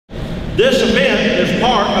This event is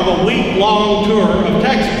part of a week-long tour of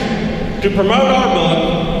Texas to promote our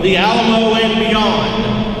book, The Alamo and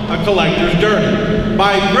Beyond, A Collector's Journey,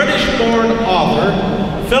 by British-born author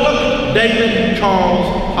Philip David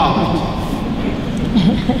Charles Holland.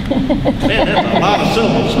 Man, that's a lot of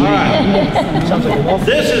syllables. All right.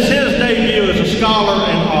 This is his debut as a scholar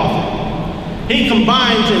and author. He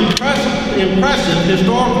combines impressive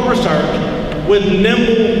historical research with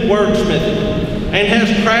nimble wordsmithing and has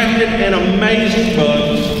crafted an amazing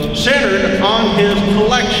book centered on his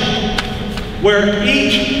collection, where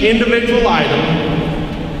each individual item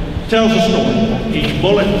tells a story. Each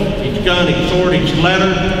bullet, each gun, each sword, each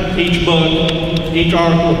letter, each book, each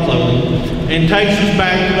article of clothing, and takes us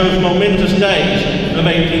back to those momentous days of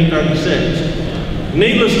 1836.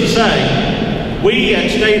 Needless to say, we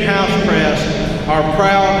at State House Press are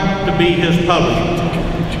proud to be his publisher.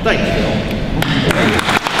 Thanks, Bill.